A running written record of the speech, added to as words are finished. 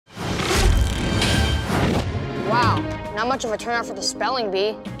Not much of a turnout for the spelling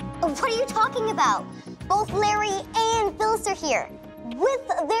bee. What are you talking about? Both Larry and Phyllis are here with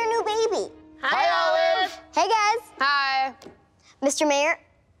their new baby. Hi, Olive. Hey, guys. Hi. Mr. Mayor,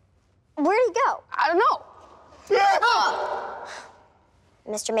 where'd he go? I don't know.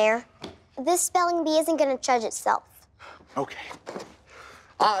 Mr. Mayor, this spelling bee isn't going to judge itself. Okay.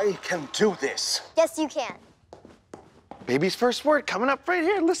 I can do this. Yes, you can. Baby's first word coming up right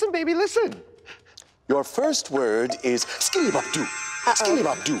here. Listen, baby, listen. Your first word is skillybop-doo.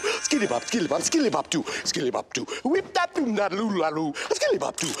 Skillybop-doo. Skillybop, skillybop, skillybop-doo. Skillybop-doo. Whip-dap-doo-da-doo-la-loo.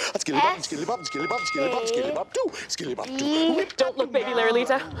 Skillybop-doo. Skillybop, skillybop, skillybop, skillybop, skillybop-doo. Skillybop-doo. Don't look, baby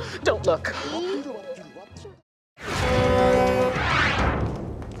Larry-Lita. Don't look.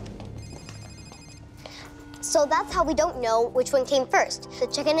 So that's how we don't know which one came first, the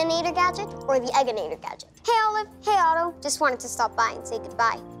chickenonator gadget or the egginator gadget. Hey, Olive. Hey, Otto. Just wanted to stop by and say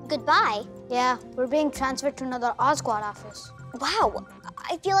goodbye. Goodbye? Yeah, we're being transferred to another Osquad office. Wow,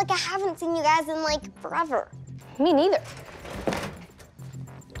 I feel like I haven't seen you guys in, like, forever. Me neither.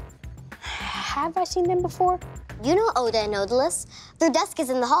 Have I seen them before? You know Oda and Odalus. Their desk is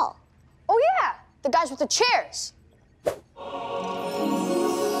in the hall. Oh, yeah. The guys with the chairs.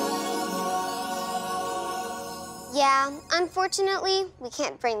 Yeah, unfortunately, we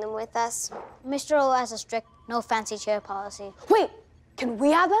can't bring them with us. Mr. O has a strict no fancy chair policy. Wait, can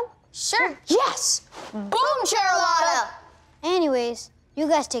we have them? Sure. Yes. Boom, Charlotta. Anyways, you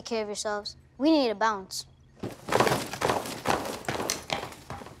guys take care of yourselves. We need to bounce.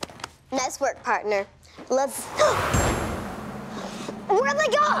 Nice work, partner. Let's... Where'd they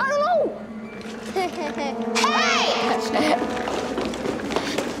go? I don't know. Hey!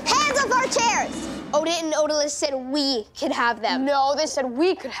 Hands off our chairs! Oda and Odalus said we could have them. No, they said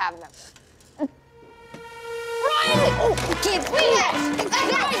we could have them. Riley! Oh, give me that!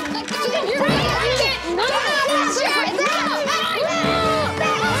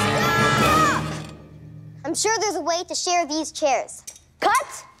 I'm sure there's a way to share these chairs.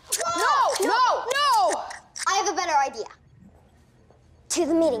 Cut? No! I have a better idea. To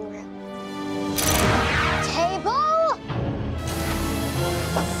the meeting room. Table.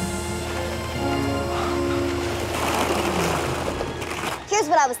 Here's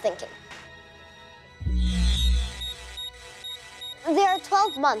what I was thinking. There are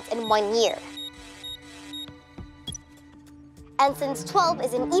 12 months in 1 year. And since 12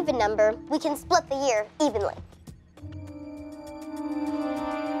 is an even number, we can split the year evenly.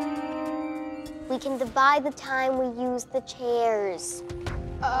 We can divide the time we use the chairs.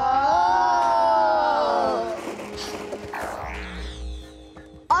 Oh!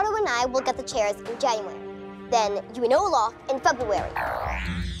 Otto and I will get the chairs in January. Then you and Olaf in February.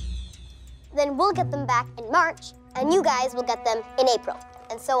 Then we'll get them back in March, and you guys will get them in April,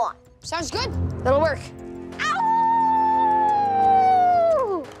 and so on. Sounds good. That'll work. Ow!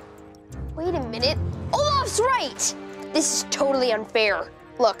 Wait a minute. Olaf's right. This is totally unfair.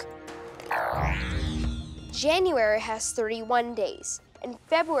 Look. January has 31 days, and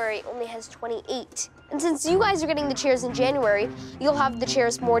February only has 28. And since you guys are getting the chairs in January, you'll have the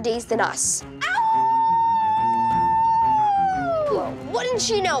chairs more days than us. Ow! Wouldn't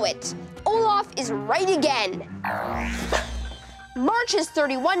you know it? Olaf is right again. March has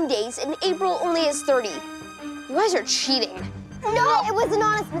 31 days, and April only has 30. You guys are cheating. No, it was an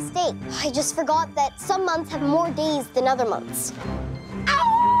honest mistake. I just forgot that some months have more days than other months.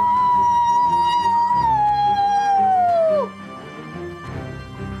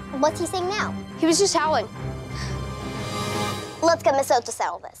 What's he saying now? He was just howling. Let's get Miss O to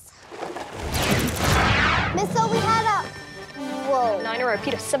settle this. Miss O, we had a... Whoa. Niner, I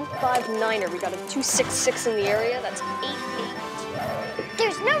repeat, a 759er. We got a 266 in the area. That's 88.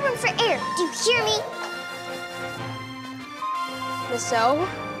 There's no room for air. Do you hear me? Miss O?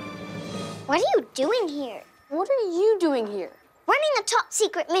 What are you doing here? What are you doing here? Running a top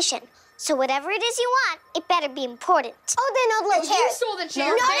secret mission. So whatever it is you want, it better be important. Oh, they're not little chairs. You stole the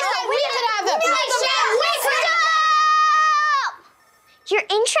chairs. No, They said we could have them. Stop! You're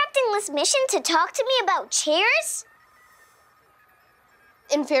interrupting this mission to talk to me about chairs?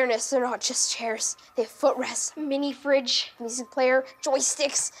 In fairness, they're not just chairs. They have footrests, mini fridge, music player,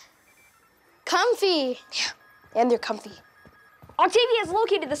 joysticks. Comfy. Yeah, and they're comfy. Octavia has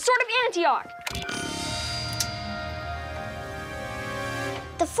located the Sword of Antioch.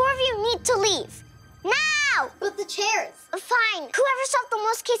 The four of you need to leave. Now! But the chairs. Fine. Whoever solved the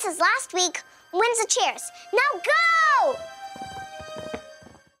most cases last week wins the chairs. Now go!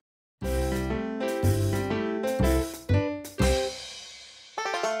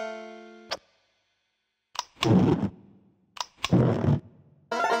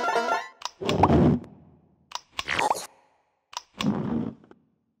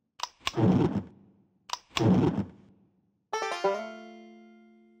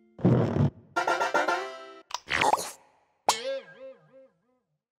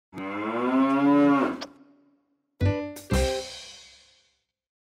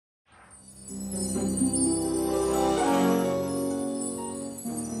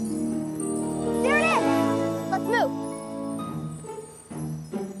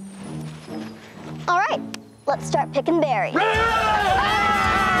 All right, let's start picking berries. Who are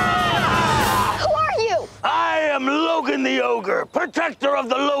you? I am Logan the Ogre, protector of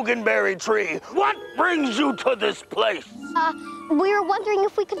the Loganberry tree. What brings you to this place? We were wondering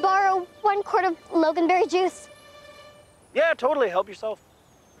if we could borrow 1 quart of Loganberry juice. Yeah, totally. Help yourself.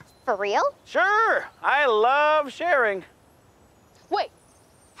 For real? Sure. I love sharing. Wait,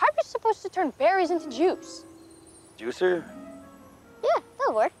 how are you supposed to turn berries into juice? Juicer? Yeah,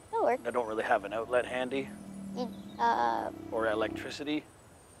 that'll work. That'll work. I don't really have an outlet handy. Or electricity.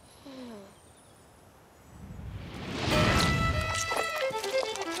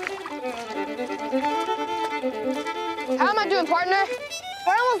 How am I doing, partner?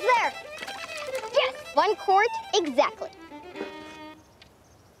 We're almost there. Yes, 1 quart exactly.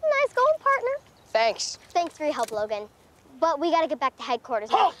 Nice going, partner. Thanks. Thanks for your help, Logan. But we gotta get back to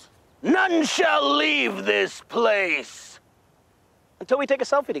headquarters. Halt! None shall leave this place. Until we take a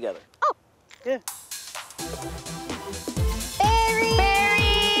selfie together. Oh. Yeah.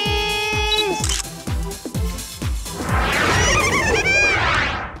 Berries!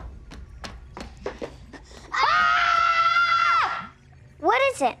 Ah! What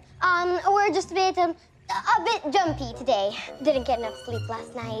is it? We're just a bit jumpy today. Didn't get enough sleep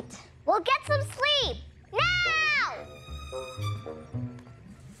last night. Well, get some sleep now!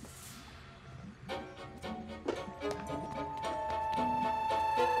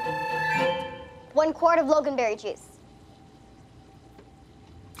 1 quart of Loganberry juice.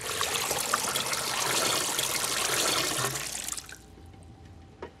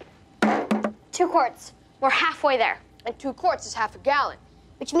 Two quarts. We're halfway there. And 2 quarts is half a gallon.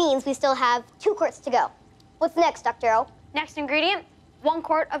 Which means we still have 2 quarts to go. What's next, Dr. O? Next ingredient, 1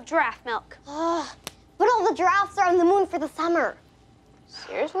 quart of giraffe milk. But all the giraffes are on the moon for the summer.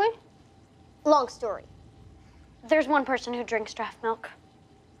 Seriously? Long story. There's one person who drinks giraffe milk.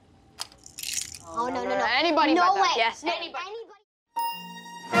 Oh, no. Anybody No but that. way. Yes, No, anybody.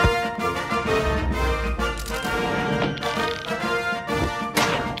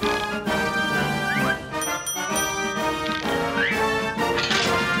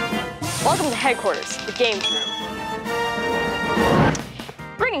 Welcome to headquarters, the games room.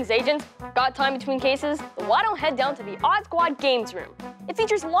 Greetings, agents. Got time between cases? Then why don't head down to the Odd Squad games room? It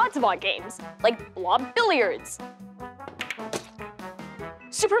features lots of odd games, like blob billiards,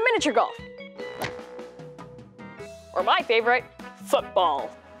 super miniature golf, or my favorite, football.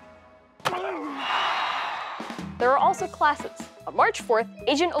 There are also classes. On March 4th,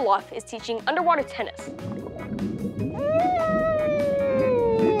 Agent Olaf is teaching underwater tennis.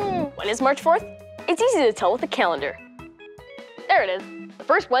 When is March 4th? It's easy to tell with the calendar. There it is, the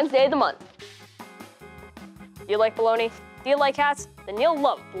first Wednesday of the month. Do you like bologna? Do you like hats? Then you'll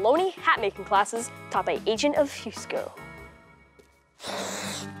love bologna hat making classes taught by Agent of Fusco.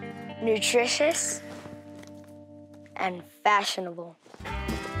 Nutritious and fashionable.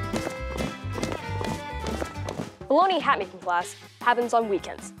 Bologna hat making class happens on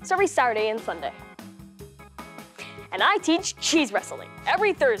weekends, so every Saturday and Sunday. And I teach cheese wrestling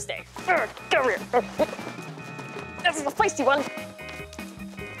every Thursday. Come here. This is a feisty one.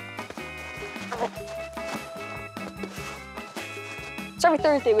 So every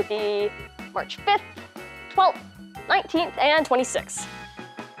Thursday would be March 5th, 12th, 19th, and 26th.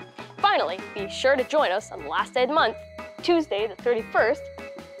 Finally, be sure to join us on the last day of the month, Tuesday the 31st,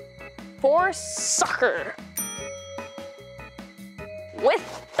 for soccer with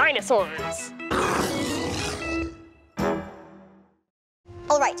dinosaurs.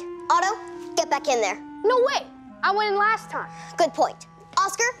 All right, Otto, get back in there. No way. I went in last time. Good point.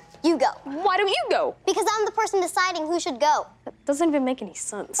 Oscar, you go. Why don't you go? Because I'm the person deciding who should go. That doesn't even make any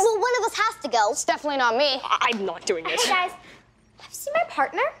sense. Well, one of us has to go. It's definitely not me. I'm not doing this. Hey, guys. Have you seen my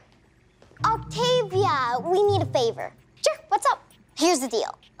partner? Octavia, we need a favor. Sure, what's up? Here's the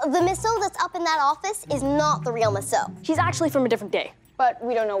deal. The missile that's up in that office is not the real missile, She's actually from a different day. But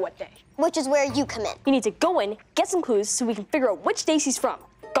we don't know what day. which is where you come in. You need to go in, get some clues so we can figure out which day she's from.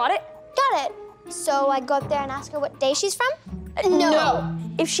 Got it? Got it. So I go up there and ask her what day she's from? No.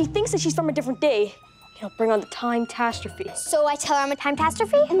 If she thinks that she's from a different day, bring on the time-tastrophe. So I tell her I'm a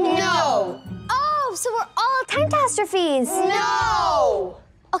time-tastrophe? No. Oh, so we're all time-tastrophes. No.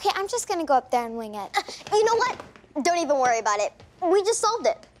 Okay, I'm just gonna go up there and wing it. You know what? Don't even worry about it. We just solved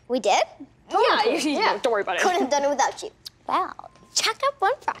it. We did? Yeah, don't worry about it. Couldn't have done it without you. Wow, check up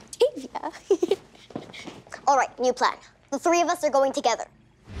one for Octavia. All right, new plan. The three of us are going together.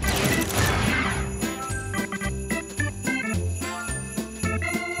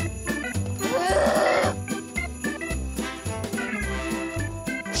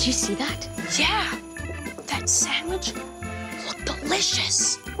 Did you see that? Yeah, that sandwich looked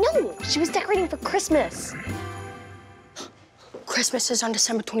delicious. No, she was decorating for Christmas. Christmas is on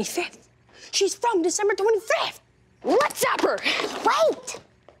December 25th. She's from December 25th. Let's zap her. Wait!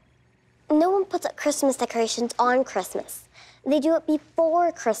 No one puts up Christmas decorations on Christmas. They do it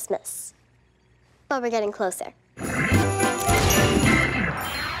before Christmas. But we're getting closer.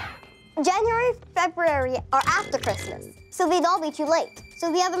 January, February are after Christmas, so they'd all be too late.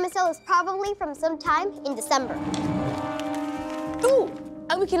 So the other missile is probably from sometime in December. Ooh,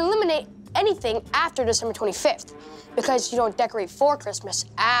 and we can eliminate anything after December 25th because you don't decorate for Christmas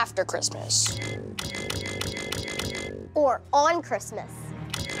after Christmas. Or on Christmas.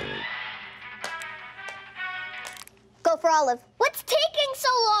 Go for Olive. What's taking so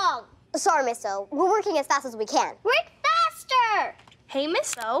long? Sorry, Miss O. We're working as fast as we can. Work faster! Hey,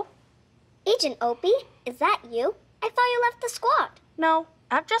 Miss O. Agent Opie, is that you? I thought you left the squad. No,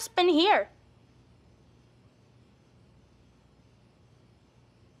 I've just been here.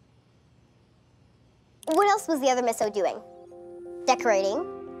 What else was the other Miss O doing? Decorating.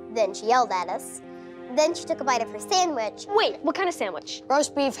 Then she yelled at us. Then she took a bite of her sandwich. Wait, what kind of sandwich?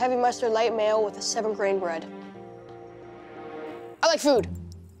 Roast beef, heavy mustard, light mayo with a 7-grain bread. I like food.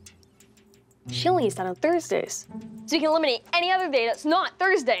 She only eats that on Thursdays. So you can eliminate any other day that's not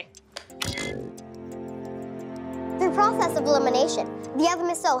Thursday. Through process of elimination, the other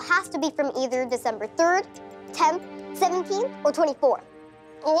Miss O has to be from either December 3rd, 10th, 17th, or 24th.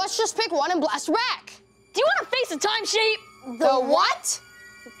 Well, let's just pick one and blast her back. Do you want to face the time sheet? The what?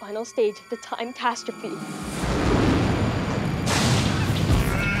 The final stage of the time catastrophe.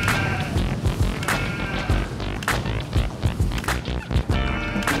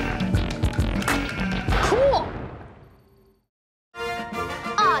 Cool.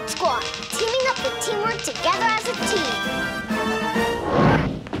 Odd Squad, teaming up with teamwork together as a team.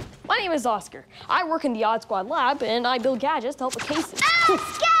 My name is Oscar. I work in the Odd Squad lab, and I build gadgets to help with cases.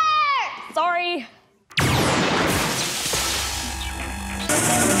 Oscar! Sorry.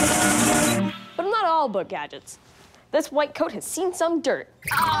 But I'm not all about gadgets. This white coat has seen some dirt.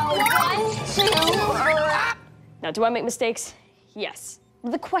 Now, do I make mistakes? Yes.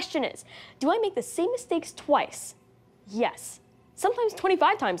 The question is, do I make the same mistakes twice? Yes. Sometimes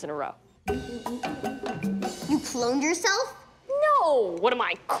 25 times in a row. You cloned yourself? No! What am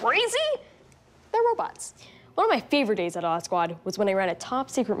I, crazy? They're robots. One of my favorite days at Odd Squad was when I ran a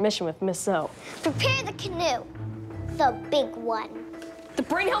top-secret mission with Miss O. Prepare the canoe. The big one. The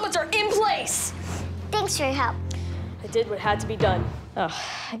brain helmets are in place! Thanks for your help. I did what had to be done.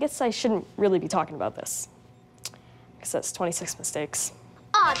 I guess I shouldn't really be talking about this. I guess that's 26 mistakes.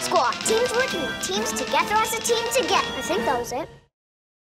 Odd Squad, teams working with teams together as a team together. I think that was it.